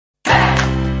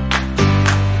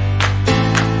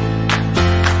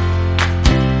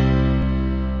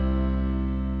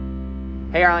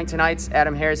Hey Arlingtonites,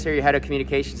 Adam Harris here, your head of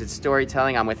communications and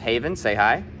storytelling. I'm with Haven, say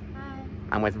hi. Hi.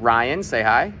 I'm with Ryan, say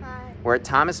hi. Hi. We're at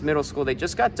Thomas Middle School. They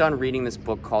just got done reading this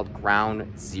book called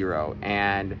Ground Zero,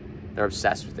 and they're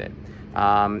obsessed with it.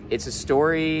 It's a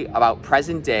story about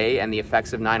present day and the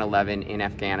effects of 9/11 in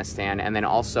Afghanistan, and then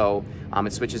also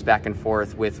it switches back and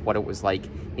forth with what it was like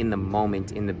in the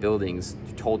moment in the buildings,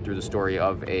 told through the story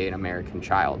of an American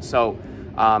child. So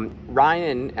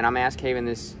Ryan, and I'm gonna ask Haven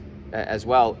this as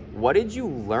well, what did you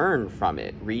learn from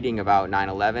it, reading about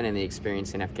 9/11 and the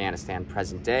experience in Afghanistan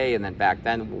present day and then back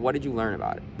then? What did you learn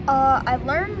about it? I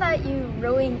learned that you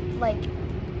really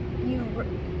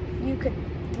you could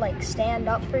stand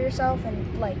up for yourself, and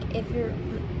if you're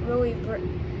really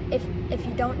if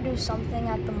you don't do something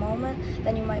at the moment,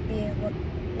 then you might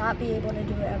not be able to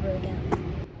do it ever again.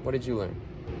 What did you learn?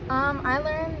 I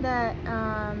learned that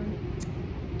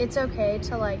it's okay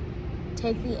to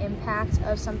take the impact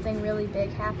of something really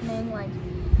big happening.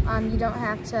 You don't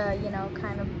have to,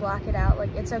 kind of block it out.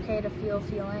 It's okay to feel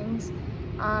feelings,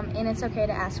 and it's okay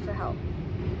to ask for help.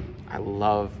 I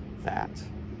love that.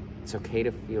 It's okay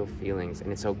to feel feelings,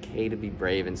 and it's okay to be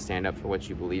brave and stand up for what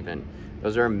you believe in.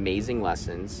 Those are amazing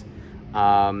lessons.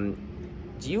 Do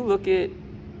you look at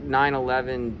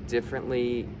 9/11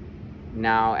 differently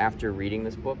now after reading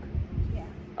this book? Yeah.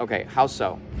 Okay, how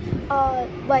so?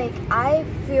 I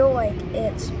feel like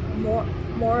it's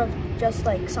more of just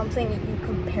something that you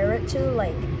compare it to.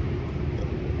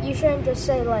 You shouldn't just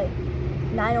say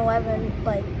 9/11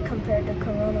 compared to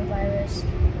coronavirus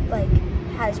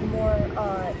has more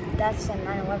deaths than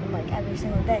 9/11 every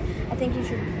single day. I think you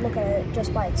should look at it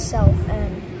just by itself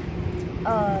and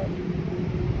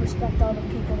respect all the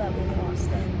people that we lost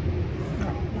in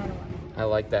 9/11. I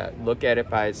like that. Look at it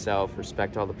by itself,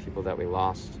 respect all the people that we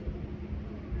lost.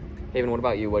 Haven, what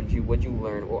about you? What'd you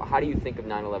learn? Well, how do you think of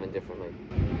 9/11 differently?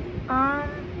 I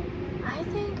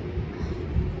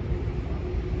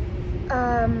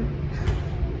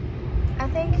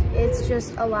think it's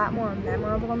just a lot more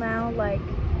memorable now.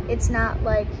 It's not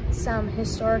some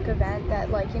historic event that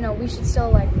we should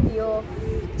still feel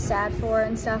sad for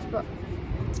and stuff, but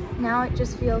now it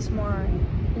just feels more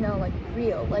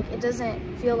real. It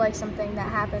doesn't feel like something that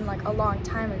happened a long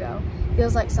time ago. It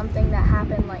feels like something that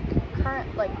happened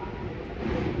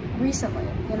recently.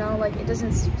 It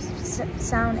doesn't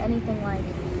sound anything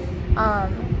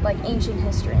like ancient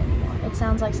history anymore. It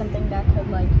sounds like something that could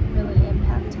really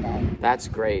impact today. That's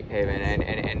great, Haven.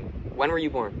 And when were you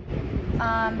born?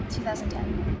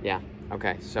 2010. Yeah.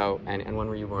 Okay. So and when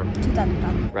were you born?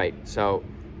 2010. Right. So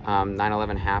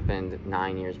 9/11 happened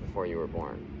 9 years before you were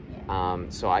born. Yeah.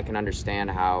 So I can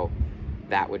understand how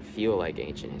that would feel like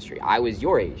ancient history. I was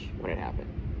your age when it happened.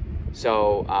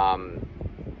 So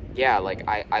yeah,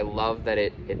 I love that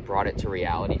it brought it to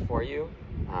reality for you.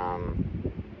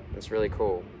 It's really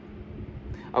cool.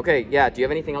 Okay, yeah, do you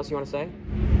have anything else you want to say?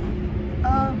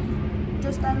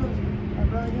 Just that it was a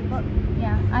really good book.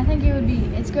 Yeah, I think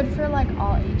it's good for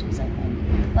all ages, I think.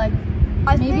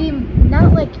 I maybe think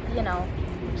not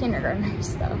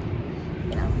kindergartners though.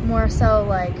 More so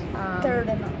third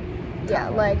and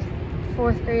yeah,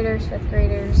 fourth graders, fifth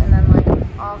graders, and then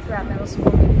all throughout middle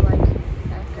school, maybe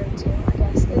ninth grade too, I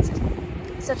guess. It's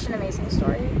such an amazing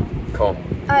story. Cool.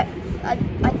 I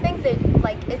think that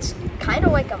it's kind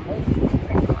of like a movie,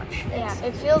 pretty much. Yeah,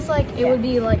 it feels like it would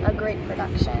be a great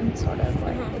production, sort of.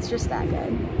 It's just that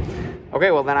good. Okay,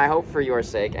 well then I hope for your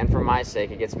sake and for my sake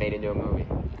it gets made into a movie.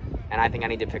 And I think I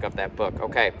need to pick up that book.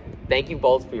 Okay, thank you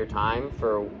both for your time,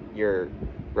 for your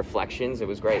reflections. It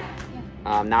was great.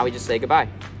 Yeah. Now we just say goodbye.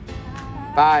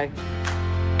 Bye.